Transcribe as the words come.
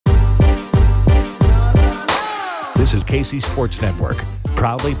This is KC Sports Network,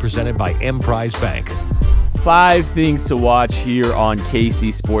 proudly presented by Emprise Bank. 5 things to watch here on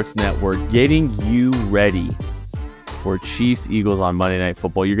KC Sports Network, getting you ready for Chiefs-Eagles on Monday Night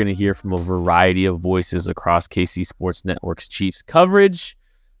Football. You're going to hear from a variety of voices across KC Sports Network's Chiefs coverage.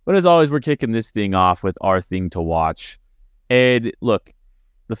 But as always, we're kicking this thing off with our thing to watch. And look,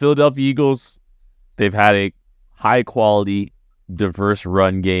 the Philadelphia Eagles, they've had a high-quality, diverse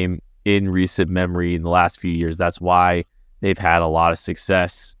run game in recent memory in the last few years. That's why they've had a lot of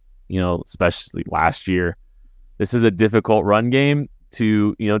success, especially last year. This is a difficult run game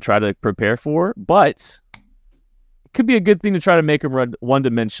to, try to prepare for, but it could be a good thing to try to make them run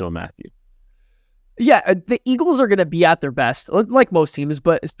one-dimensional, Matthew. Yeah, the Eagles are going to be at their best, like most teams,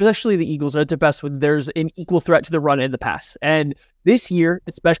 but especially the Eagles are at their best when there's an equal threat to the run and the pass. And this year,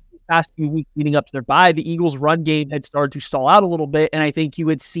 especially the past few weeks leading up to their bye, the Eagles' run game had started to stall out a little bit, and I think you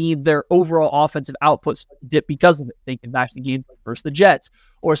had seen their overall offensive output start to dip because of it. Thinking back to games like versus the Jets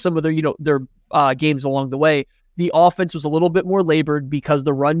or some of their games along the way. The offense was a little bit more labored because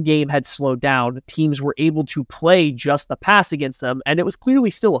the run game had slowed down. Teams were able to play just the pass against them, and it was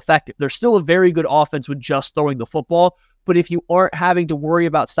clearly still effective. They're still a very good offense with just throwing the football, but if you aren't having to worry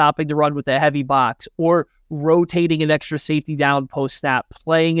about stopping the run with a heavy box or rotating an extra safety down post-snap,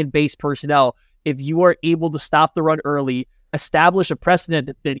 playing in base personnel, if you are able to stop the run early, establish a precedent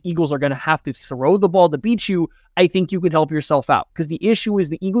that the Eagles are going to have to throw the ball to beat you, I think you can help yourself out. Because the issue is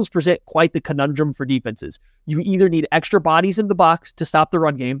the Eagles present quite the conundrum for defenses. You either need extra bodies in the box to stop the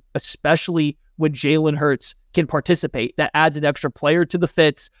run game, especially when Jalen Hurts can participate. That adds an extra player to the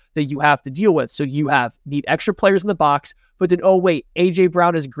fits that you have to deal with. So you need extra players in the box, but then, A.J.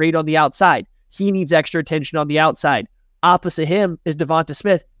 Brown is great on the outside. He needs extra attention on the outside. Opposite him is Devonta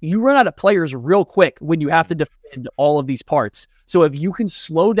Smith. You run out of players real quick when you have to defend all of these parts. So if you can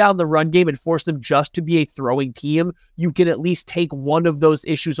slow down the run game and force them just to be a throwing team, you can at least take one of those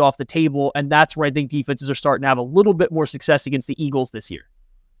issues off the table, and that's where I think defenses are starting to have a little bit more success against the Eagles this year.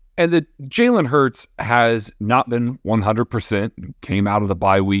 And the Jalen Hurts has not been 100%, came out of the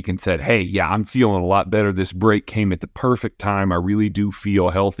bye week and said, hey, yeah, I'm feeling a lot better. This break came at the perfect time. I really do feel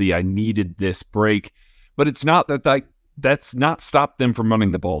healthy. I needed this break. But it's not that's not stopped them from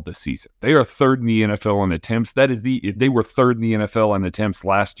running the ball this season. They are third in the NFL in attempts. They were third in the NFL in attempts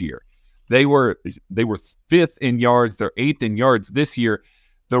last year. They were fifth in yards. They're eighth in yards this year.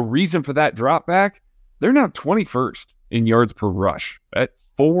 The reason for that drop back, they're now 21st in yards per rush at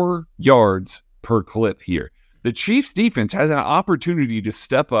 4 yards per clip here. The Chiefs defense has an opportunity to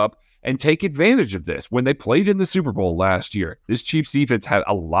step up and take advantage of this. When they played in the Super Bowl last year, this Chiefs defense had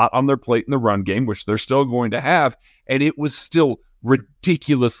a lot on their plate in the run game, which they're still going to have, and it was still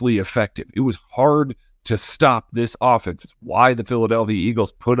ridiculously effective. It was hard to stop this offense. It's why the Philadelphia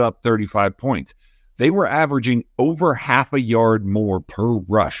Eagles put up 35 points. They were averaging over half a yard more per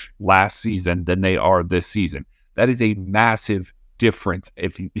rush last season than they are this season. That is a massive difference.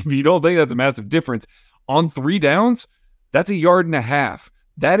 If you don't think that's a massive difference, on 3 downs, that's a yard and a half.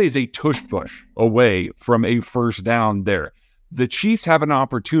 That is a tush-push away from a first down there. The Chiefs have an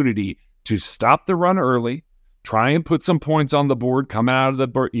opportunity to stop the run early, try and put some points on the board coming out of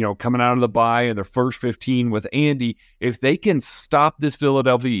the bye in their first 15 with Andy. If they can stop this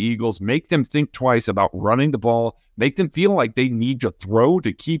Philadelphia Eagles, make them think twice about running the ball, make them feel like they need to throw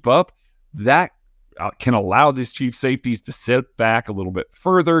to keep up, that can allow these Chiefs safeties to sit back a little bit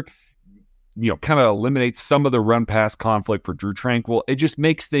further, kind of eliminates some of the run-pass conflict for Drew Tranquill. It just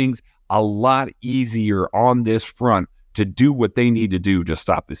makes things a lot easier on this front to do what they need to do to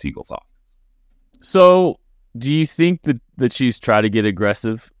stop this Eagles offense. So, do you think that the Chiefs try to get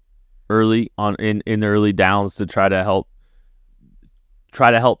aggressive early in early downs to try to help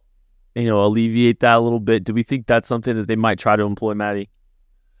alleviate that a little bit? Do we think that's something that they might try to employ, Matty?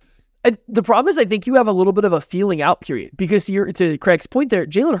 The problem is I think you have a little bit of a feeling out period because to Craig's point there,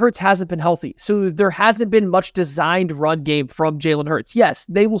 Jalen Hurts hasn't been healthy. So there hasn't been much designed run game from Jalen Hurts. Yes,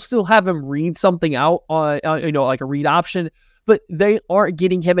 they will still have him read something out on like a read option, but they aren't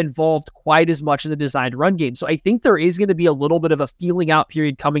getting him involved quite as much in the designed run game. So I think there is going to be a little bit of a feeling out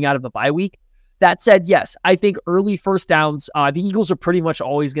period coming out of the bye week. That said, yes, I think early first downs, the Eagles are pretty much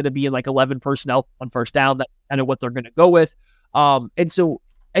always going to be in like 11 personnel on first down. That's kind of what they're going to go with. And so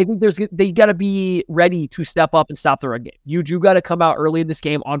I think they got to be ready to step up and stop the run game. You got to come out early in this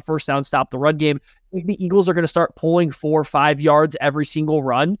game on first down, stop the run game. I think the Eagles are going to start pulling 4 or 5 yards every single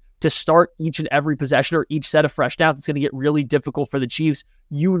run to start each and every possession or each set of fresh downs. It's going to get really difficult for the Chiefs.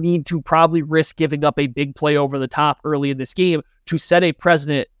 You need to probably risk giving up a big play over the top early in this game to set a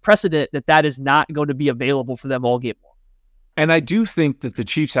precedent that is not going to be available for them all game long. And I do think that the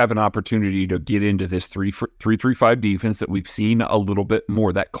Chiefs have an opportunity to get into this 3-3-5 defense that we've seen a little bit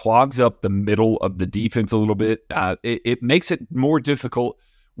more. That clogs up the middle of the defense a little bit. It makes it more difficult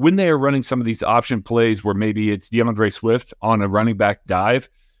when they are running some of these option plays where maybe it's DeAndre Swift on a running back dive.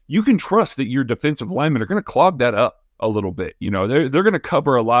 You can trust that your defensive linemen are going to clog that up a little bit. You know, they're going to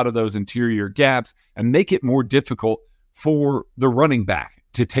cover a lot of those interior gaps and make it more difficult for the running back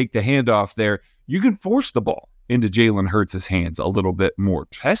to take the handoff there. You can force the ball into Jalen Hurts' hands a little bit more.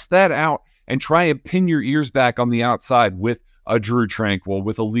 Test that out and try and pin your ears back on the outside with a Drew Tranquil,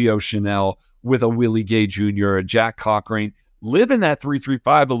 with a Leo Chanel, with a Willie Gay Jr., a Jack Cochrane. Live in that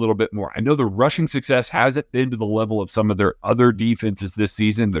 3-3-5 a little bit more. I know the rushing success hasn't been to the level of some of their other defenses this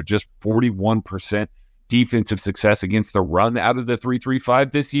season. They're just 41% defensive success against the run out of the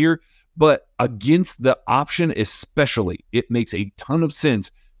 3-3-5 this year. But against the option especially, it makes a ton of sense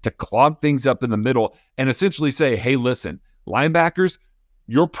to clog things up in the middle and essentially say, hey, listen, linebackers,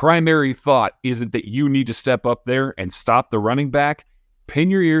 your primary thought isn't that you need to step up there and stop the running back. Pin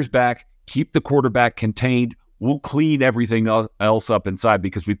your ears back, keep the quarterback contained. We'll clean everything else up inside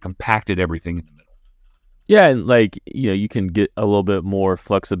because we've compacted everything in the middle. Yeah, and you can get a little bit more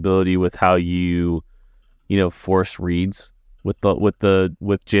flexibility with how you force reads with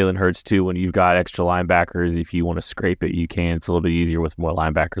Jalen Hurts too. When you've got extra linebackers, if you want to scrape it, you can. It's a little bit easier with more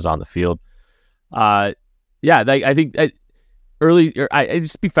linebackers on the field. I think it'd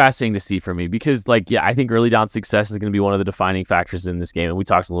just be fascinating to see for me because, I think early down success is going to be one of the defining factors in this game. And we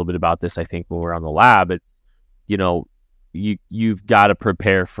talked a little bit about this, I think, when we were on the lab. It's, you've got to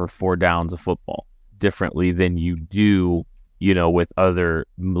prepare for 4 downs of football differently than you do, with other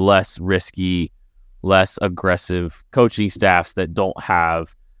less risky, less aggressive coaching staffs that don't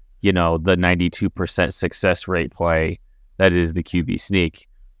have, the 92% success rate play that is the QB sneak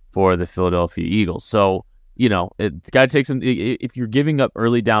for the Philadelphia Eagles. So, it's got to take some. If you're giving up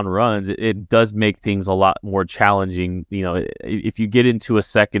early down runs, it does make things a lot more challenging. If you get into a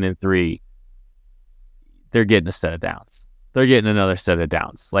 2nd and 3, they're getting a set of downs. They're getting another set of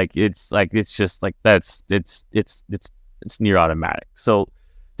downs. It's near automatic. So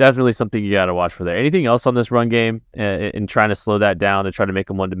definitely something you got to watch for there. Anything else on this run game in trying to slow that down and try to make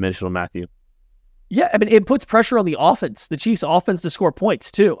them one-dimensional, Matthew? Yeah, I mean, it puts pressure on the offense, the Chiefs' offense, to score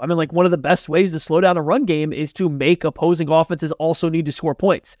points, too. I mean, one of the best ways to slow down a run game is to make opposing offenses also need to score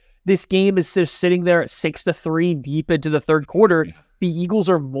points. This game is just sitting there at 6-3 deep into the third quarter. The Eagles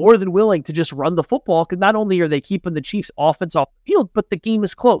are more than willing to just run the football because not only are they keeping the Chiefs' offense off the field, but the game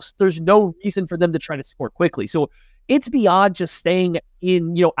is close. There's no reason for them to try to score quickly. So it's beyond just staying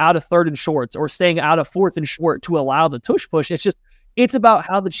in, out of 3rd and shorts or staying out of 4th and short to allow the tush push. It's about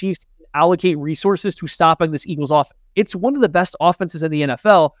how the Chiefs allocate resources to stopping this Eagles offense. It's one of the best offenses in the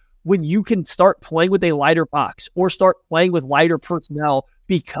NFL when you can start playing with a lighter box or start playing with lighter personnel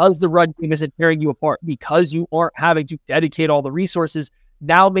because the run game isn't tearing you apart, because you aren't having to dedicate all the resources.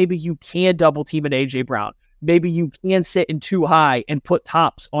 Now maybe you can double team an A.J. Brown. Maybe you can sit in too high and put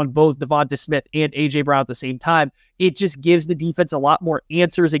tops on both Devonta Smith and A.J. Brown at the same time. It just gives the defense a lot more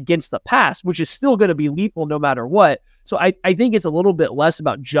answers against the pass, which is still going to be lethal no matter what. So I think it's a little bit less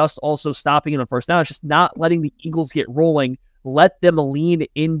about just also stopping it on first down. It's just not letting the Eagles get rolling. Let them lean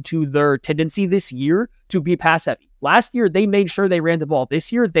into their tendency this year to be pass heavy. Last year, they made sure they ran the ball.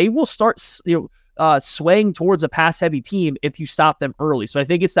 This year, they will start swaying towards a pass heavy team if you stop them early. So I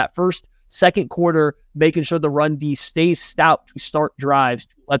think it's that first, second quarter, making sure the run D stays stout to start drives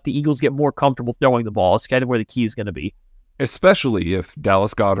to let the Eagles get more comfortable throwing the ball. It's kind of where the key is going to be. Especially if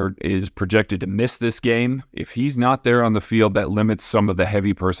Dallas Goedert is projected to miss this game. If he's not there on the field, that limits some of the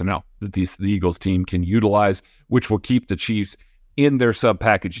heavy personnel that the Eagles team can utilize, which will keep the Chiefs in their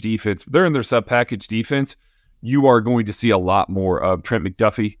sub-package defense. If they're in their sub-package defense, you are going to see a lot more of Trent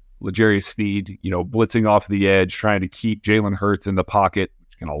McDuffie, L'Jarius Sneed, blitzing off the edge, trying to keep Jalen Hurts in the pocket,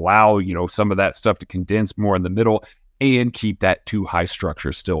 which can allow, some of that stuff to condense more in the middle and keep that too high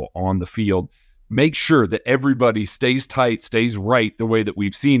structure still on the field. Make sure that everybody stays tight, stays right the way that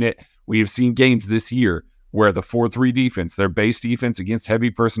we've seen it. We have seen games this year where the 4-3 defense, their base defense against heavy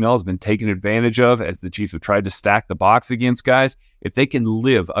personnel, has been taken advantage of as the Chiefs have tried to stack the box against guys. If they can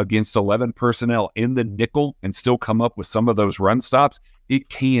live against 11 personnel in the nickel and still come up with some of those run stops, it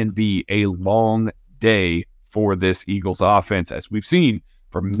can be a long day for this Eagles offense, as we've seen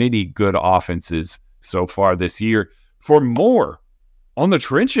for many good offenses so far this year. For more on the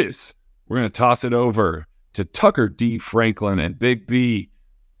trenches, we're going to toss it over to Tucker D. Franklin and Big B,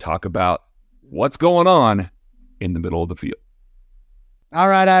 talk about what's going on in the middle of the field. All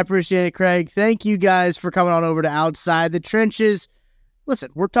right, I appreciate it, Craig. Thank you guys for coming on over to Outside the Trenches.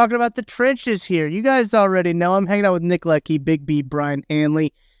 Listen, we're talking about the trenches here. You guys already know I'm hanging out with Nick Leckie, Big B, Brian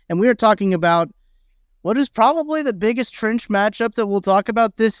Hanley, and we are talking about what is probably the biggest trench matchup that we'll talk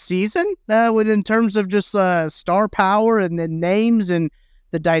about this season, in terms of just star power and names and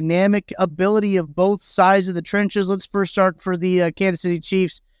the dynamic ability of both sides of the trenches. Let's first start for the Kansas City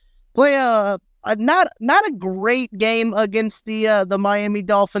Chiefs. Play not a great game against the Miami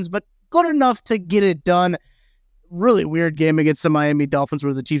Dolphins, but good enough to get it done. Really weird game against the Miami Dolphins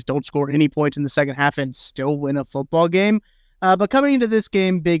where the Chiefs don't score any points in the second half and still win a football game. But coming into this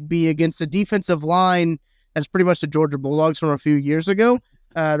game, Big B, against a defensive line that's pretty much the Georgia Bulldogs from a few years ago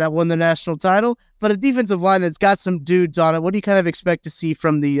that won the national title, but a defensive line that's got some dudes on it. What do you kind of expect to see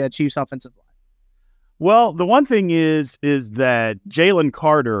from the Chiefs offensive line? Well, the one thing is that Jalen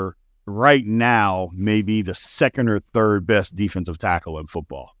Carter right now may be the second or third best defensive tackle in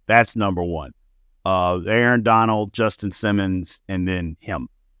football. That's number one. Aaron Donald, Justin Simmons, and then him.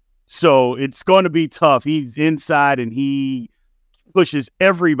 So it's going to be tough. He's inside and he pushes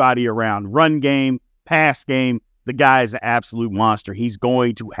everybody around. Run game, pass game. The guy is an absolute monster. He's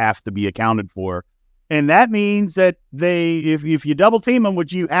going to have to be accounted for. And that means that if you double team him,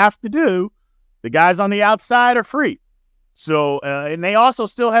 which you have to do, the guys on the outside are free. So, and they also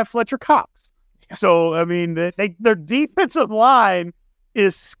still have Fletcher Cox. So, I mean, their defensive line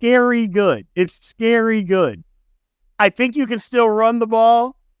is scary good. It's scary good. I think you can still run the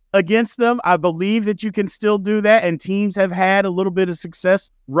ball against them. I believe that you can still do that, and teams have had a little bit of success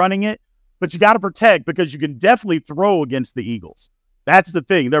running it, but you got to protect because you can definitely throw against the Eagles. That's the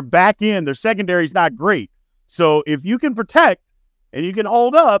thing. Their back end, their secondary is not great. So if you can protect and you can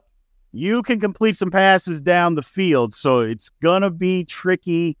hold up, you can complete some passes down the field. So it's going to be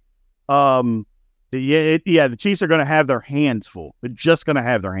tricky. The Chiefs are going to have their hands full. They're just going to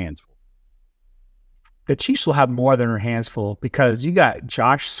have their hands full. The Chiefs will have more than their hands full because you got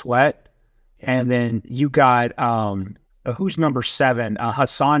Josh Sweat, and then you got who's number 7?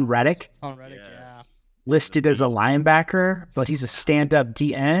 Hassan Reddick. Listed as a linebacker, but he's a stand-up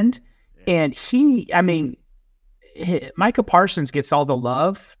D end. And Micah Parsons gets all the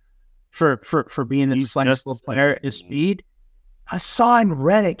love for being this flexible player at his speed. Hassan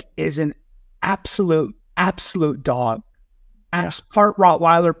Reddick is an absolute dog. Part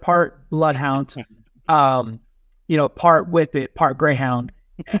Rottweiler, part Bloodhound, part Whippet, part Greyhound.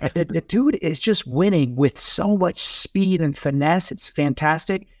 The dude is just winning with so much speed and finesse. It's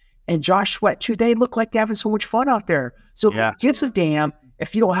fantastic. And Josh Sweat, too, they look like they're having so much fun out there. So Who gives a damn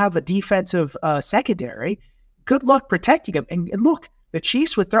if you don't have a defensive secondary? Good luck protecting them. And look, the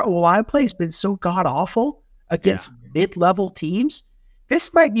Chiefs with their O-line play has been so god-awful against mid-level teams.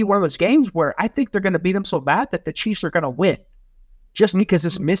 This might be one of those games where I think they're going to beat them so bad that the Chiefs are going to win. Just because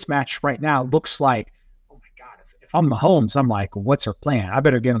this mismatch right now looks like, oh my God, if I'm Mahomes, I'm like, what's our plan? I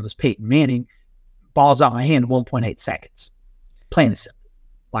better get on this Peyton Manning. Ball's out my hand in 1.8 seconds. Plain and simple.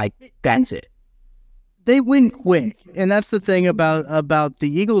 Like, that's it. They win quick. And that's the thing about the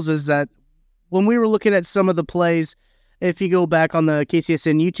Eagles is that when we were looking at some of the plays, if you go back on the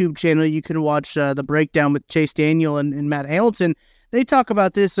KCSN YouTube channel, you can watch the breakdown with Chase Daniel and Matt Hamilton. They talk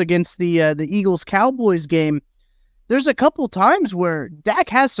about this against the Eagles-Cowboys game. There's a couple times where Dak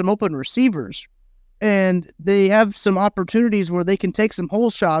has some open receivers, and they have some opportunities where they can take some hole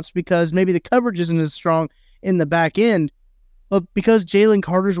shots because maybe the coverage isn't as strong in the back end. But because Jalen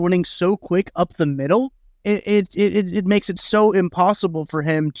Carter's winning so quick up the middle, it makes it so impossible for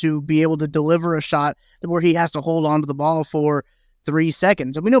him to be able to deliver a shot where he has to hold on to the ball for 3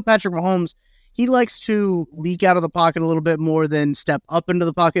 seconds. And we know Patrick Mahomes, he likes to leak out of the pocket a little bit more than step up into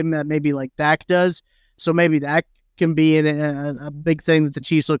the pocket, maybe like Dak does. So maybe that can be a big thing that the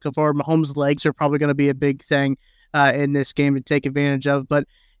Chiefs look for. Mahomes' legs are probably going to be a big thing in this game to take advantage of. But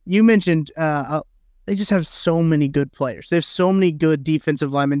you mentioned they just have so many good players. They have so many good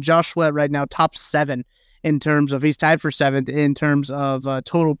defensive linemen. Josh Sweat right now, top 7 in terms of, he's tied for 7th in terms of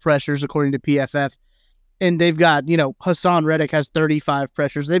total pressures according to PFF. And they've got, Hassan Reddick has 35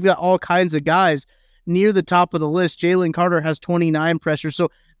 pressures. They've got all kinds of guys near the top of the list. Jalen Carter has 29 pressures. So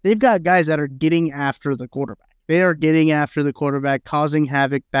they've got guys that are getting after the quarterback. They are getting after the quarterback, causing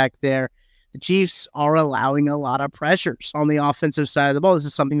havoc back there. The Chiefs are allowing a lot of pressures on the offensive side of the ball. This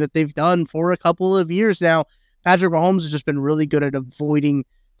is something that they've done for a couple of years now. Patrick Mahomes has just been really good at avoiding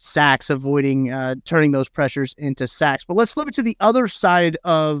sacks, turning those pressures into sacks. But let's flip it to the other side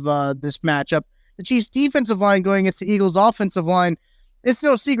of this matchup. The Chiefs' defensive line going against the Eagles' offensive line. It's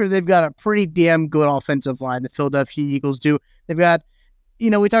no secret they've got a pretty damn good offensive line, the Philadelphia Eagles do. They've got, we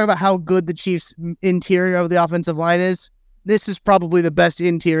talk about how good the Chiefs' interior of the offensive line is. This is probably the best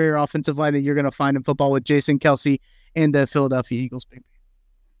interior offensive line that you're going to find in football with Jason Kelce and the Philadelphia Eagles.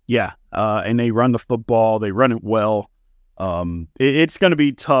 Yeah, and they run the football. They run it well. It's going to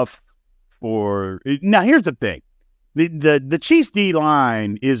be tough for – now, here's the thing. The Chiefs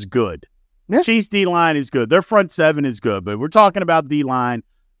D-line is good. Yeah. Chiefs D-line is good. Their front seven is good, but we're talking about D-line.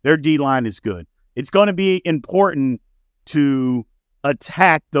 Their D-line is good. It's going to be important to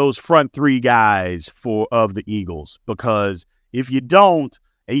attack those front three guys of the Eagles, because if you don't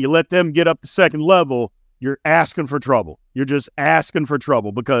and you let them get up the second level, you're asking for trouble. You're just asking for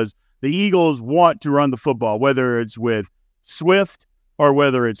trouble, because the Eagles want to run the football, whether it's with Swift or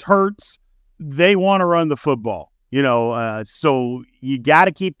whether it's Hurts. They want to run the football, so you got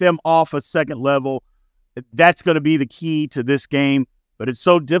to keep them off a second level. That's going to be the key to this game, but it's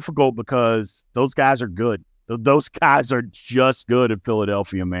so difficult because those guys are good. Those guys are just good in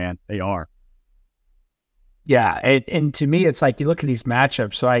Philadelphia, man. They are. Yeah, and to me, it's like you look at these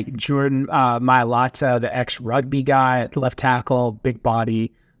matchups. So like Jordan Mailata, the ex-rugby guy at left tackle, big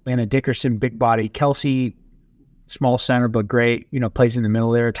body. Landon Dickerson, big body. Kelsey, small center, but great. Plays in the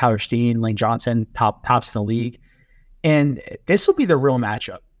middle there. Tyler Steen, Lane Johnson, tops in the league. And this will be the real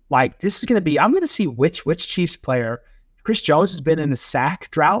matchup. Like, this is going to be, I'm going to see which Chiefs player. Chris Jones has been in a sack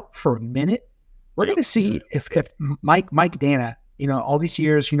drought for a minute. We're going to see if Mike Dana, all these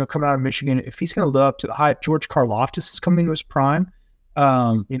years, coming out of Michigan, if he's going to live up to the hype. George Karlaftis is coming into his prime.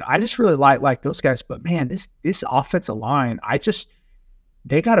 I just really like those guys. But, man, this offensive line,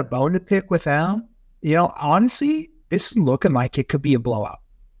 they got a bone to pick with them. Honestly, this is looking like it could be a blowout.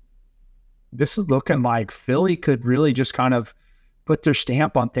 This is looking like Philly could really just kind of put their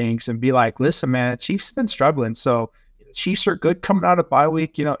stamp on things and be like, listen, man, Chiefs have been struggling. So Chiefs are good coming out of bye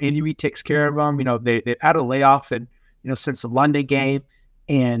week. Andy Reid takes care of them. They've had a layoff and, since the London game.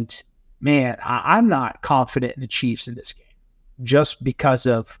 And, man, I'm not confident in the Chiefs in this game just because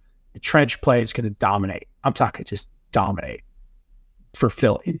of the trench play is going to dominate. I'm talking just dominate for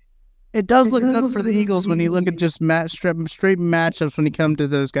Philly. It does look good for the Eagles when you look at just straight matchups when you come to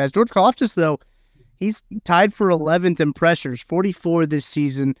those guys. George Karlaftis, though, he's tied for 11th in pressures, 44 this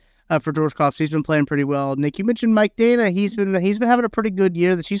season for George Karlaftis. He's been playing pretty well. Nick, you mentioned Mike Dana. He's been having a pretty good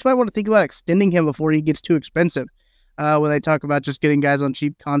year. The Chiefs might want to think about extending him before he gets too expensive when they talk about just getting guys on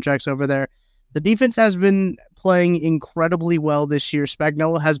cheap contracts over there. The defense has been playing incredibly well this year.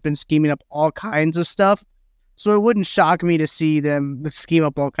 Spagnuolo has been scheming up all kinds of stuff. So it wouldn't shock me to see them scheme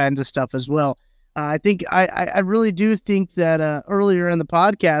up all kinds of stuff as well. I really do think that earlier in the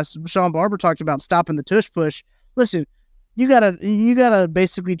podcast, Shawn Barber talked about stopping the tush push. Listen, you gotta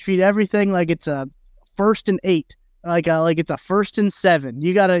basically treat everything like it's a 1st and 8, like it's a 1st and 7.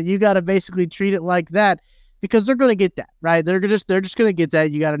 You gotta basically treat it like that, because they're gonna get that, right. They're just gonna get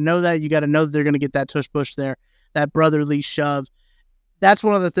that. You gotta know that. You gotta know that they're gonna get that tush push there, that brotherly shove. That's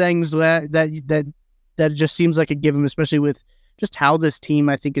one of the things that just seems like a given, especially with just how this team,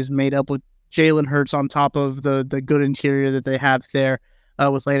 I think, is made up with Jalen Hurts on top of the good interior that they have there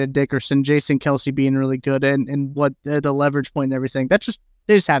with Landon Dickerson, Jason Kelsey being really good, and what the leverage point and everything. They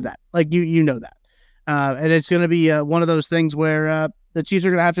just have that. Like, you know that. And it's going to be one of those things where the Chiefs are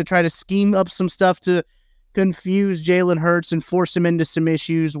going to have to try to scheme up some stuff to confuse Jalen Hurts and force him into some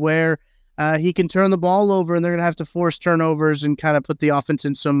issues where he can turn the ball over, and they're going to have to force turnovers and kind of put the offense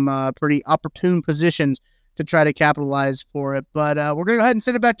in some pretty opportune positions to try to capitalize for it. But we're going to go ahead and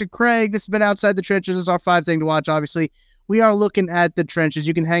send it back to Craig. This has been Outside the Trenches. This is our 5 thing to watch. Obviously, we are looking at the trenches.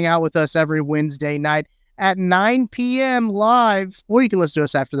 You can hang out with us every Wednesday night at 9 p.m. live, or you can listen to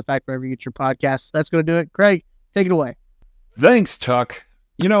us after the fact wherever you get your podcasts. That's going to do it. Craig, take it away. Thanks, Tuck.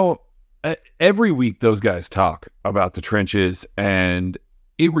 Every week those guys talk about the trenches, and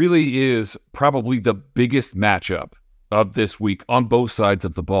it really is probably the biggest matchup of this week on both sides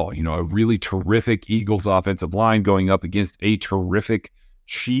of the ball. A really terrific Eagles offensive line going up against a terrific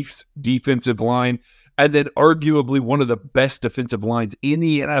Chiefs defensive line, and then arguably one of the best defensive lines in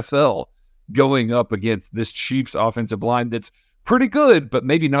the NFL going up against this Chiefs offensive line that's pretty good, but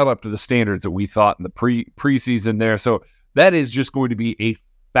maybe not up to the standards that we thought in the preseason there. So that is just going to be a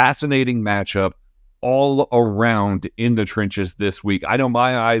fascinating matchup all around in the trenches this week. I know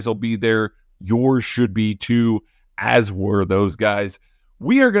my eyes will be there. Yours should be too, as were those guys.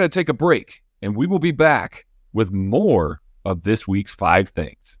 We are going to take a break, and we will be back with more of this week's 5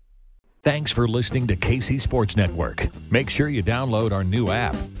 things. Thanks for listening to KC Sports Network. Make sure you download our new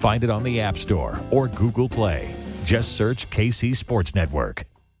app. Find it on the App Store or Google Play. Just search KC Sports Network.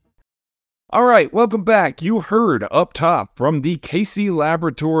 All right, welcome back. You heard up top from the KC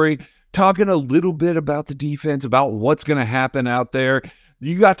Laboratory talking a little bit about the defense, about what's going to happen out there.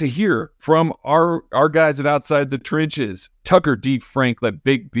 You got to hear from our guys at Outside the Trenches, Tucker D. Franklin,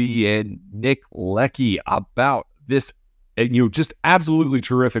 Big B, and Nick Leckie, about this And, just absolutely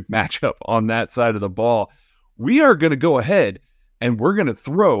terrific matchup on that side of the ball. We are going to go ahead and we're going to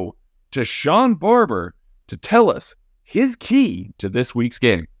throw to Shawn Barber to tell us his key to this week's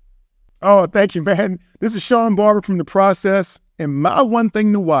game. Oh, thank you, man. This is Shawn Barber from The Process. And my one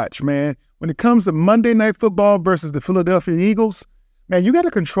thing to watch, man, when it comes to Monday Night Football versus the Philadelphia Eagles, man, you got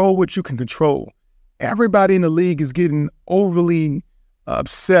to control what you can control. Everybody in the league is getting overly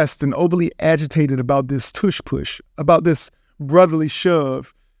obsessed and overly agitated about this tush push, about this brotherly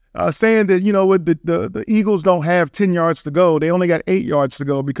shove, saying that, the Eagles don't have 10 yards to go. They only got 8 yards to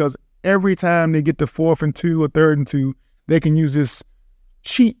go because every time they get to 4th and 2 or 3rd and 2, they can use this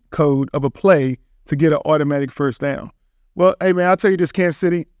cheat code of a play to get an automatic first down. Well, hey, man, I'll tell you this, Kansas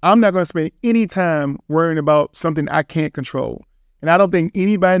City, I'm not going to spend any time worrying about something I can't control. And I don't think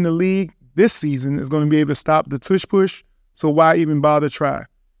anybody in the league this season is going to be able to stop the tush push, so why even bother try?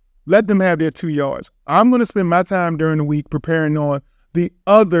 Let them have their 2 yards. I'm going to spend my time during the week preparing on the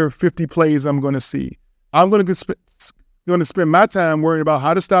other 50 plays I'm going to see. I'm going to spend my time worrying about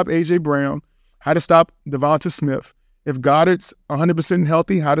how to stop A.J. Brown, how to stop Devonta Smith. If Goddard's 100%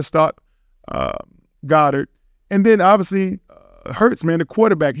 healthy, how to stop Goddard. And then obviously Hurts, man, the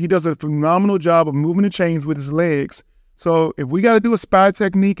quarterback, he does a phenomenal job of moving the chains with his legs. So if we got to do a spy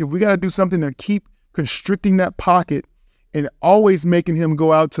technique, if we got to do something to keep constricting that pocket and always making him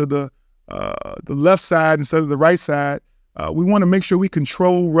go out to the left side instead of the right side, we want to make sure we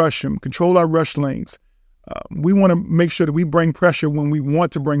control our rush lanes. We want to make sure that we bring pressure when we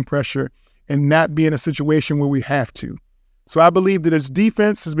want to bring pressure and not be in a situation where we have to. So I believe that his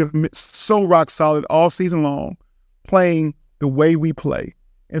defense has been so rock solid all season long, playing the way we play.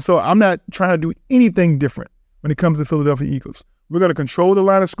 And so I'm not trying to do anything different when it comes to Philadelphia Eagles. We're going to control the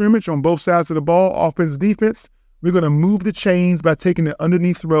line of scrimmage on both sides of the ball, offense, defense. We're going to move the chains by taking the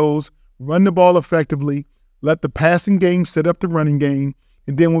underneath throws, run the ball effectively, let the passing game set up the running game,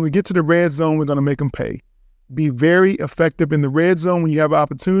 and then when we get to the red zone, we're going to make them pay. Be very effective in the red zone when you have an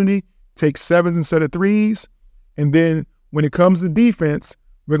opportunity. Take 7s instead of 3s. And then when it comes to defense,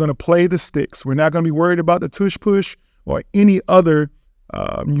 we're going to play the sticks. We're not going to be worried about the tush push or any other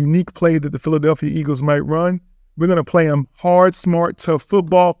unique play that the Philadelphia Eagles might run. We're going to play them hard, smart, tough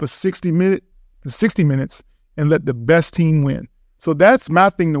football for 60 minutes and let the best team win. So that's my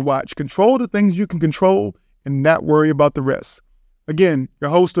thing to watch. Control the things you can control and not worry about the rest. Again, your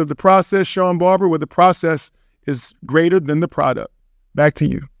host of The Process, Shawn Barber, where the process is greater than the product. Back to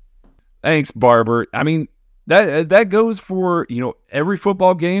you. Thanks, Barber. I mean, that goes for, every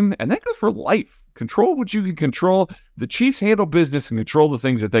football game, and that goes for life. Control what you can control. The Chiefs handle business and control the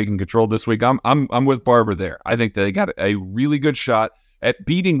things that they can control this week. I'm with Barber there. I think they got a really good shot at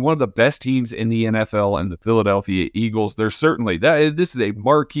beating one of the best teams in the NFL and the Philadelphia Eagles. They're certainly this is a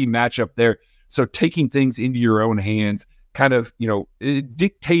marquee matchup there. So taking things into your own hands, kind of,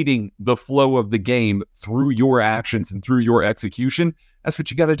 dictating the flow of the game through your actions and through your execution. That's what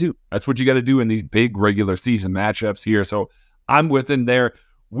you got to do. That's what you got to do in these big regular season matchups here. So I'm with him there.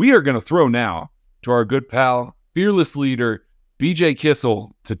 We are going to throw now to our good pal, fearless leader, BJ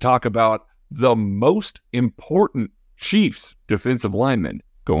Kissel, to talk about the most important Chiefs defensive lineman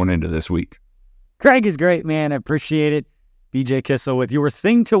going into this week. Craig is great, man. I appreciate it. BJ Kissel with your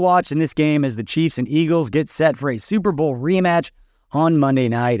thing to watch in this game as the Chiefs and Eagles get set for a Super Bowl rematch on Monday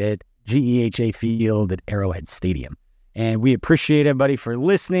night at GEHA Field at Arrowhead Stadium. And we appreciate everybody for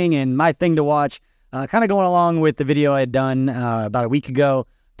listening. And my thing to watch, kind of going along with the video I had done about a week ago,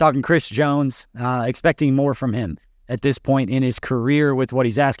 talking Chris Jones, expecting more from him at this point in his career with what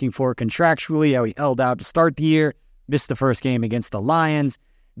he's asking for contractually, how he held out to start the year, missed the first game against the Lions.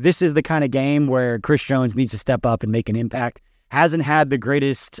 This is the kind of game where Chris Jones needs to step up and make an impact. Hasn't had the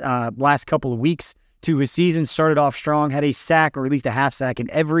greatest last couple of weeks to his season. Started off strong, had a sack or at least a half sack in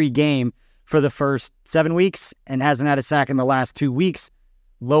every game for the first 7 weeks, and hasn't had a sack in the last 2 weeks.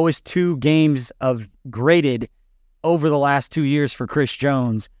 Lowest 2 games of graded over the last 2 years for Chris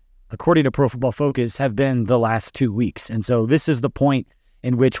Jones, according to Pro Football Focus, have been the last 2 weeks. And so this is the point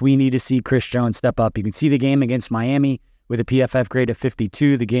in which we need to see Chris Jones step up. You can see the game against Miami with a PFF grade of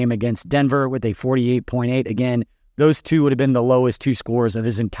 52, the game against Denver with a 48.8. Again, those two would have been the lowest 2 scores of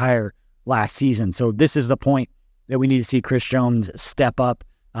his entire last season. So this is the point that we need to see Chris Jones step up.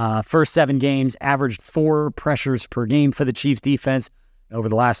 First 7 games, averaged 4 pressures per game for the Chiefs defense. Over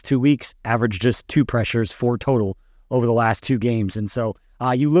the last 2 weeks, averaged just 2 pressures, 4 total over the last 2 games. And so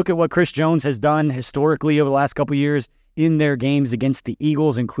you look at what Chris Jones has done historically over the last couple of years in their games against the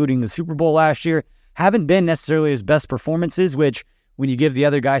Eagles, including the Super Bowl last year, haven't been necessarily his best performances, which when you give the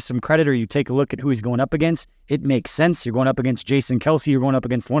other guy some credit or you take a look at who he's going up against, it makes sense. You're going up against Jason Kelce. You're going up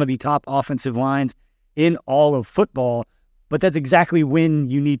against one of the top offensive lines in all of football. But that's exactly when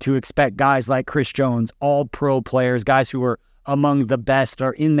you need to expect guys like Chris Jones, all pro players, guys who are among the best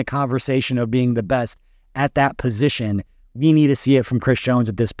or in the conversation of being the best at that position. We need to see it from Chris Jones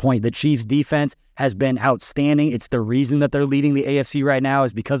at this point. The Chiefs defense has been outstanding. It's the reason that they're leading the AFC right now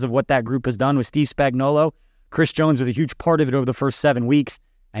is because of what that group has done with Steve Spagnuolo. Chris Jones was a huge part of it over the first 7 weeks.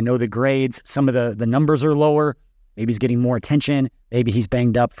 I know the grades, some of the numbers are lower. Maybe he's getting more attention. Maybe he's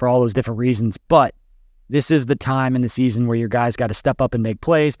banged up for all those different reasons. But this is the time in the season where your guys got to step up and make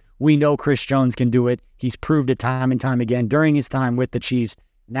plays. We know Chris Jones can do it. He's proved it time and time again during his time with the Chiefs.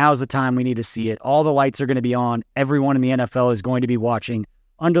 Now's the time we need to see it. All the lights are going to be on. Everyone in the NFL is going to be watching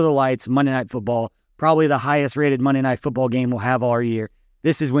under the lights Monday Night Football, probably the highest rated Monday Night Football game we'll have all year.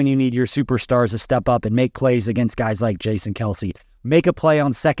 This is when you need your superstars to step up and make plays against guys like Jason Kelce. Make a play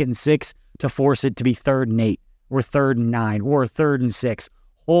on 2nd and 6 to force it to be 3rd and 8 or 3rd and 9 or 3rd and 6.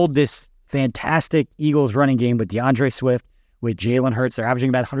 Hold this fantastic Eagles running game with DeAndre Swift, with Jalen Hurts. They're averaging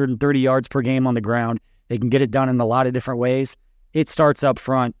about 130 yards per game on the ground. They can get it done in a lot of different ways. It starts up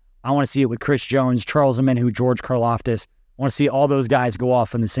front. I want to see it with Chris Jones, Charles Omenihu, George Karlaftis. I want to see all those guys go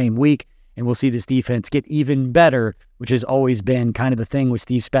off in the same week, and we'll see this defense get even better, which has always been kind of the thing with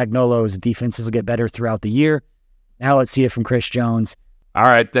Steve Spagnuolo, is defenses will get better throughout the year. Now let's see it from Chris Jones. All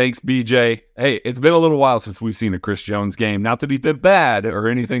right, thanks, BJ. Hey, it's been a little while since we've seen a Chris Jones game. Not that he's been bad or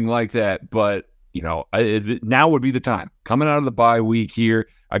anything like that, but now would be the time. Coming out of the bye week here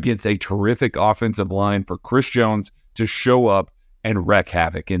against a terrific offensive line for Chris Jones to show up and wreak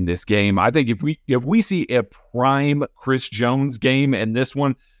havoc in this game. I think if we see a prime Chris Jones game in this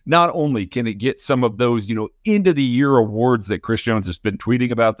one, not only can it get some of those, end of the year awards that Chris Jones has been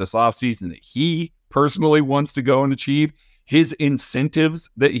tweeting about this offseason that he personally wants to go and achieve, his incentives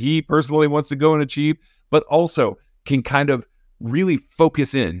that he personally wants to go and achieve, but also can kind of really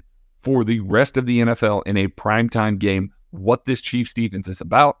focus in for the rest of the NFL in a primetime game, what this Chiefs defense is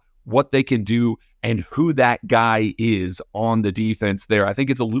about, what they can do, and who that guy is on the defense there. I think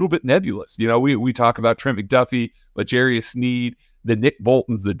it's a little bit nebulous. We talk about Trent McDuffie, L'Jarius Sneed, the Nick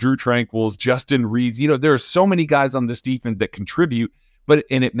Boltons, the Drew Tranquils, Justin Reeds. There are so many guys on this defense that contribute,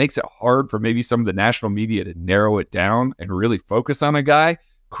 and it makes it hard for maybe some of the national media to narrow it down and really focus on a guy.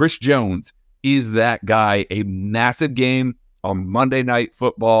 Chris Jones is that guy. A massive game on Monday Night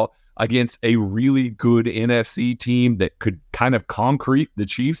Football against a really good NFC team that could kind of concrete the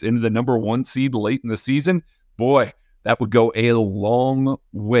Chiefs into the number 1 seed late in the season. Boy, that would go a long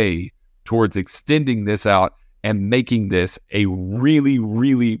way towards extending this out and making this a really,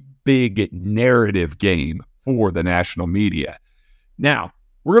 really big narrative game for the national media. Now,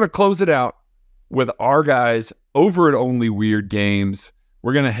 we're going to close it out with our guys over at Only Weird Games.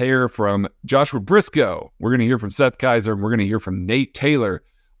 We're going to hear from Joshua Briscoe. We're going to hear from Seth Kaiser, and we're going to hear from Nate Taylor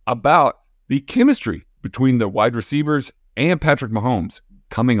about the chemistry between the wide receivers and Patrick Mahomes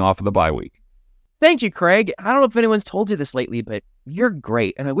coming off of the bye week. Thank you, Craig. I don't know if anyone's told you this lately, but you're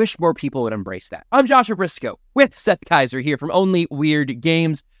great, and I wish more people would embrace that. I'm Joshua Briscoe with Seth Kaiser here from Only Weird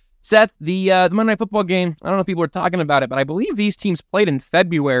Games. Seth, the Monday Night Football game, I don't know if people are talking about it, but I believe these teams played in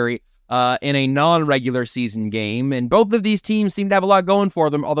February in a non-regular season game, and both of these teams seem to have a lot going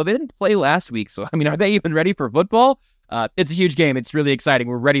for them, although they didn't play last week. So, are they even ready for football? It's a huge game. It's really exciting.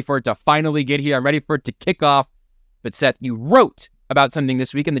 We're ready for it to finally get here. I'm ready for it to kick off. But Seth, you wrote about something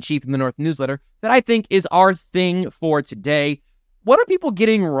this week in the Chief in the North newsletter that I think is our thing for today. What are people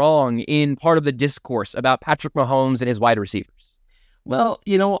getting wrong in part of the discourse about Patrick Mahomes and his wide receivers? Well,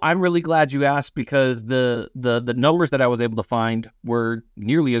 I'm really glad you asked, because the numbers that I was able to find were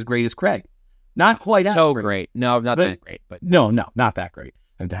nearly as great as Craig. Not quite as great. No, not that great. But no, not that great.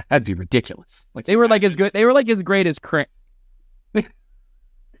 That'd be ridiculous. Like they were like as good. They were like as great as Craig.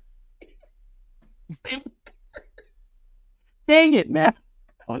 Dang it, man.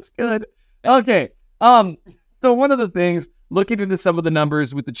 That was good. Okay. So one of the things, looking into some of the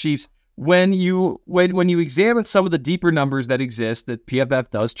numbers with the Chiefs, when you examine some of the deeper numbers that exist that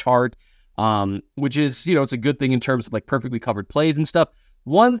PFF does chart, which is, it's a good thing in terms of like perfectly covered plays and stuff.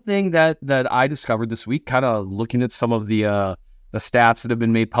 One thing that I discovered this week, kind of looking at some of the stats that have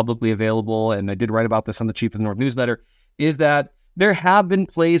been made publicly available, and I did write about this on the Chief of the North newsletter, is that there have been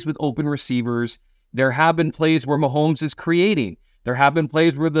plays with open receivers. There have been plays where Mahomes is creating. There have been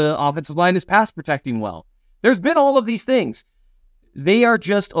plays where the offensive line is pass protecting well. There's been all of these things. They are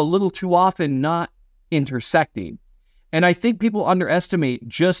just a little too often not intersecting. And I think people underestimate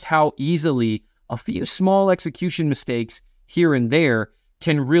just how easily a few small execution mistakes here and there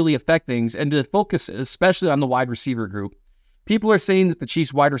can really affect things. And to focus especially on the wide receiver group, people are saying that the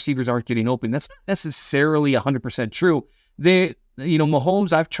Chiefs wide receivers aren't getting open. That's not necessarily 100% true.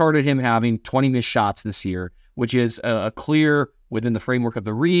 Mahomes, I've charted him having 20 missed shots this year, which is a clear within the framework of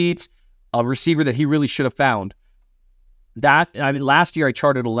the reads, a receiver that he really should have found. Last year I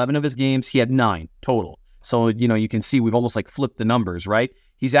charted 11 of his games. He had 9 total. So, you can see we've almost like flipped the numbers, right?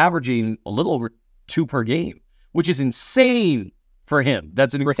 He's averaging a little over 2 per game, which is insane for him.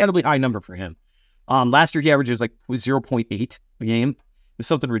 That's an incredibly high number for him. Last year he averages like 0.8 a game. It's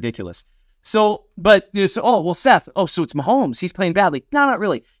something ridiculous. So, but Seth, so it's Mahomes. He's playing badly. No, not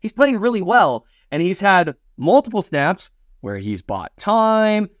really. He's playing really well. And he's had multiple snaps where he's bought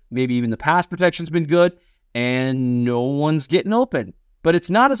time. Maybe even the pass protection's been good. And no one's getting open. But it's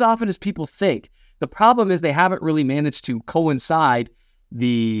not as often as people think. The problem is they haven't really managed to coincide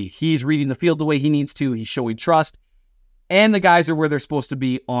he's reading the field the way he needs to. He's showing trust. And the guys are where they're supposed to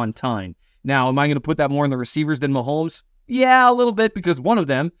be on time. Now, am I going to put that more in the receivers than Mahomes? Yeah, a little bit, because one of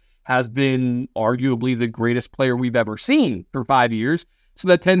them has been arguably the greatest player we've ever seen for 5 years. So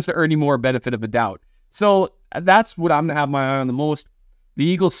that tends to earn you more benefit of a doubt. So that's what I'm going to have my eye on the most. The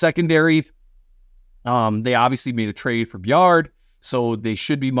Eagles secondary, they obviously made a trade for Byard, so they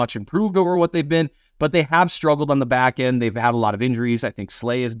should be much improved over what they've been. But they have struggled on the back end. They've had a lot of injuries. I think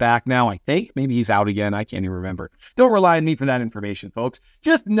Slay is back now. I think maybe he's out again. I can't even remember. Don't rely on me for that information, folks.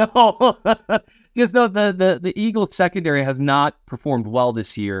 Just know, the Eagles secondary has not performed well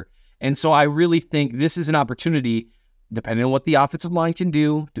this year. And so I really think this is an opportunity, depending on what the offensive line can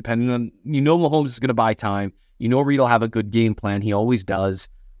do, depending on, Mahomes is going to buy time. Reed will have a good game plan. He always does,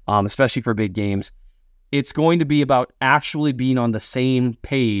 especially for big games. It's going to be about actually being on the same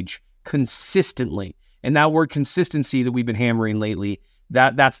page consistently. And that word consistency that we've been hammering lately,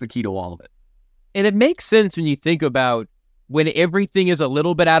 that's the key to all of it. And it makes sense when you think about when everything is a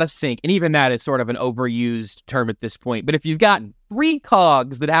little bit out of sync. And even that is sort of an overused term at this point. But if you've got 3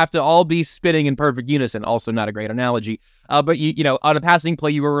 cogs that have to all be spinning in perfect unison, also not a great analogy, but on a passing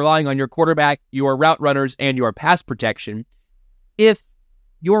play, you were relying on your quarterback, your route runners, and your pass protection. If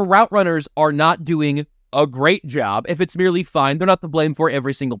your route runners are not doing a great job, if it's merely fine, they're not to blame for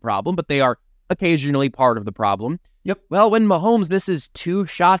every single problem, but they are occasionally part of the problem. Yep. Well, when Mahomes misses 2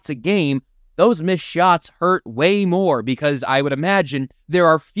 shots a game, those missed shots hurt way more because I would imagine there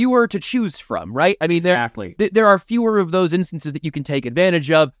are fewer to choose from, right? I mean, exactly. There are fewer of those instances that you can take advantage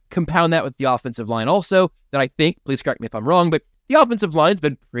of. Compound that with the offensive line also, that I think, please correct me if I'm wrong, but the offensive line's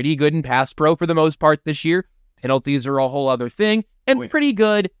been pretty good in pass pro for the most part this year. Penalties are a whole other thing, and pretty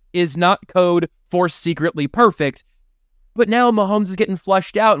good is not code for secretly perfect. But now Mahomes is getting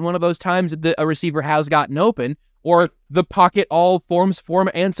flushed out, and one of those times that a receiver has gotten open, or the pocket all forms for him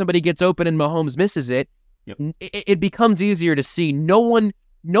and somebody gets open and Mahomes misses it, it becomes easier to see. No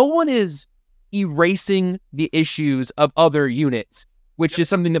one is erasing the issues of other units, which is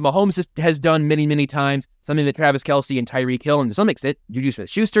something that Mahomes has done many, many times, something that Travis Kelce and Tyreek Hill, and to some extent, Juju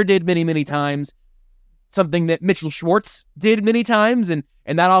Smith-Schuster did many, many times, something that Mitchell Schwartz did many times, and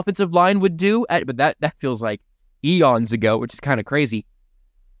that offensive line would do, but that feels like eons ago, which is kind of crazy.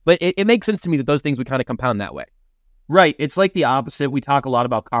 But it makes sense to me that those things would kind of compound that way. Right. It's like the opposite. We talk a lot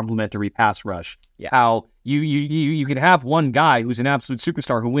about complementary pass rush. Yeah. How you can have one guy who's an absolute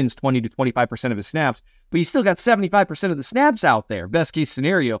superstar who wins 20 to 25% of his snaps, but you still got 75% of the snaps out there, best case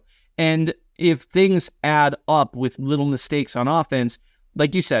scenario. And if things add up with little mistakes on offense,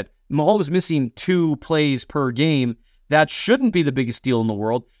 like you said, Mahomes missing 2 plays per game, that shouldn't be the biggest deal in the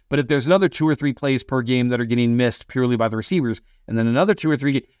world. But if there's another 2 or 3 plays per game that are getting missed purely by the receivers, and then another 2 or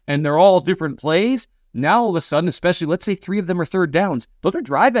 3, and they're all different plays, now all of a sudden, especially let's say 3 of them are third downs, those are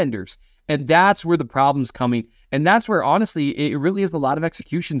drive enders. And that's where the problem's coming. And that's where, honestly, it really is a lot of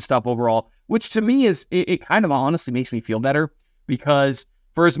execution stuff overall, which to me is, it kind of honestly makes me feel better, because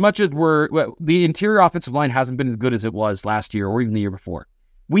for as much as the interior offensive line hasn't been as good as it was last year or even the year before,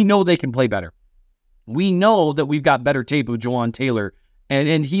 we know they can play better. We know that we've got better tape with Jawan Taylor,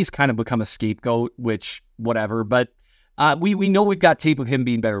 and he's kind of become a scapegoat, which, whatever. But we know we've got tape of him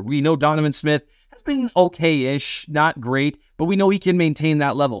being better. We know Donovan Smith has been okay-ish, not great, but we know he can maintain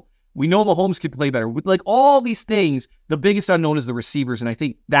that level. We know Mahomes can play better. With like all these things, the biggest unknown is the receivers, and I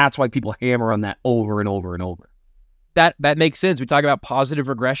think that's why people hammer on that over and over and over. That makes sense. We talk about positive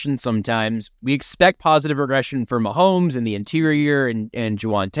regression sometimes. We expect positive regression for Mahomes in the interior and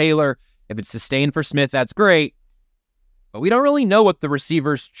Jawan Taylor. If it's sustained for Smith, that's great. But we don't really know what the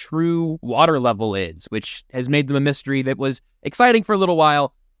receiver's true water level is, which has made them a mystery that was exciting for a little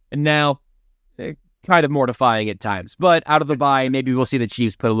while, and now kind of mortifying at times. But out of the bye, maybe we'll see the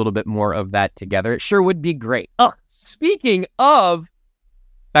Chiefs put a little bit more of that together. It sure would be great. Oh, speaking of,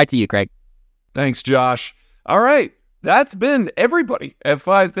 back to you, Craig. Thanks, Josh. All right. That's been everybody at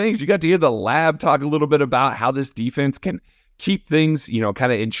 5 Things. You got to hear the lab talk a little bit about how this defense can keep things,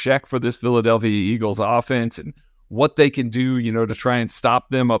 kind of in check for this Philadelphia Eagles offense and what they can do, to try and stop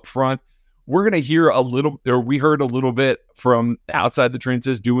them up front. We're going to hear we heard a little bit from outside the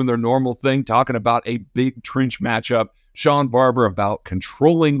trenches doing their normal thing, talking about a big trench matchup. Shawn Barber about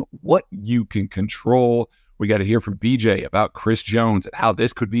controlling what you can control. We got to hear from BJ about Chris Jones and how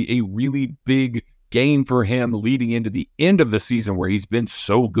this could be a really big game for him leading into the end of the season where he's been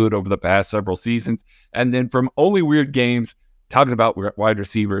so good over the past several seasons. And then from Only Weird Games, talking about wide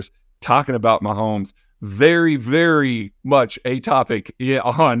receivers, talking about Mahomes, very, very much a topic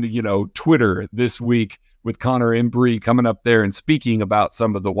on, Twitter this week with Connor Embry coming up there and speaking about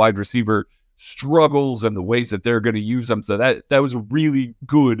some of the wide receiver struggles and the ways that they're going to use them. So that was a really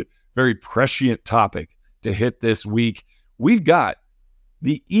good, very prescient topic to hit this week. We've got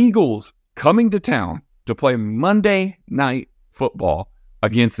the Eagles coming to town to play Monday Night Football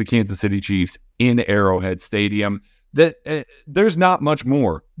against the Kansas City Chiefs in Arrowhead Stadium. That there's not much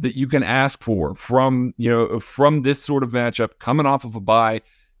more that you can ask for from this sort of matchup coming off of a bye.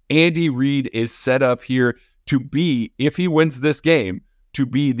 Andy Reid is set up here to be, if he wins this game, to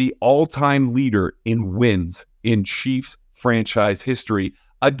be the all-time leader in wins in Chiefs franchise history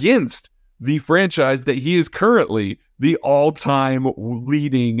against the franchise that he is currently the all-time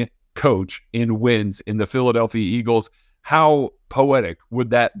leading coach in wins in the Philadelphia Eagles. How poetic would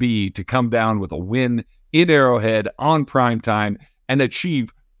that be to come down with a win in Arrowhead on prime time and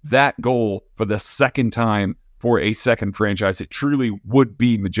achieve that goal for the second time for a second franchise? It truly would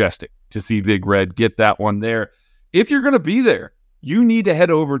be majestic to see Big Red get that one there. If you're going to be there, you need to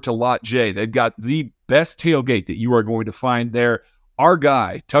head over to Lot J. They've got the best tailgate that you are going to find there. Our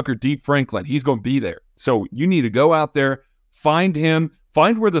guy, Tucker Deep Franklin, he's going to be there. So you need to go out there, find him,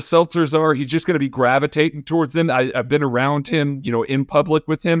 find where the seltzers are. He's just going to be gravitating towards them. I've been around him, in public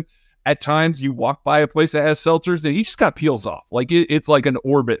with him. At times you walk by a place that has seltzers and he just got peels off. Like it's like an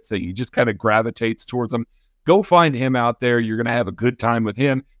orbit thing. He just kind of gravitates towards them. Go find him out there. You're going to have a good time with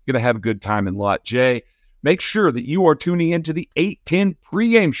him. You're going to have a good time in Lot J. Make sure that you are tuning into the 8:10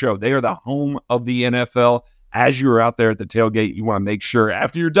 pregame show. They are the home of the NFL. As you're out there at the tailgate, you want to make sure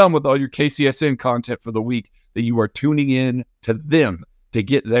after you're done with all your KCSN content for the week that you are tuning in to them to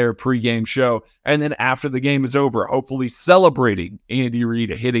get their pregame show. And then after the game is over, hopefully celebrating Andy Reid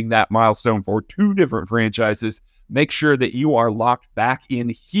hitting that milestone for two different franchises. Make sure that you are locked back in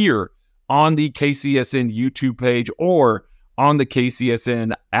here on the KCSN YouTube page or on the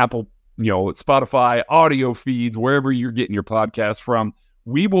KCSN Apple, Spotify audio feeds, wherever you're getting your podcast from.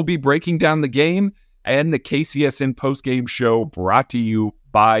 We will be breaking down the game and the KCSN postgame show brought to you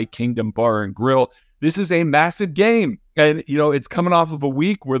by Kingdom Bar and Grill. This is a massive game. And, it's coming off of a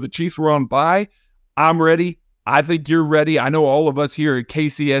week where the Chiefs were on bye. I'm ready. I think you're ready. I know all of us here at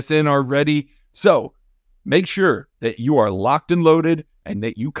KCSN are ready. So make sure that you are locked and loaded and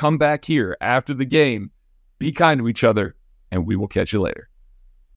that you come back here after the game. Be kind to each other, and we will catch you later.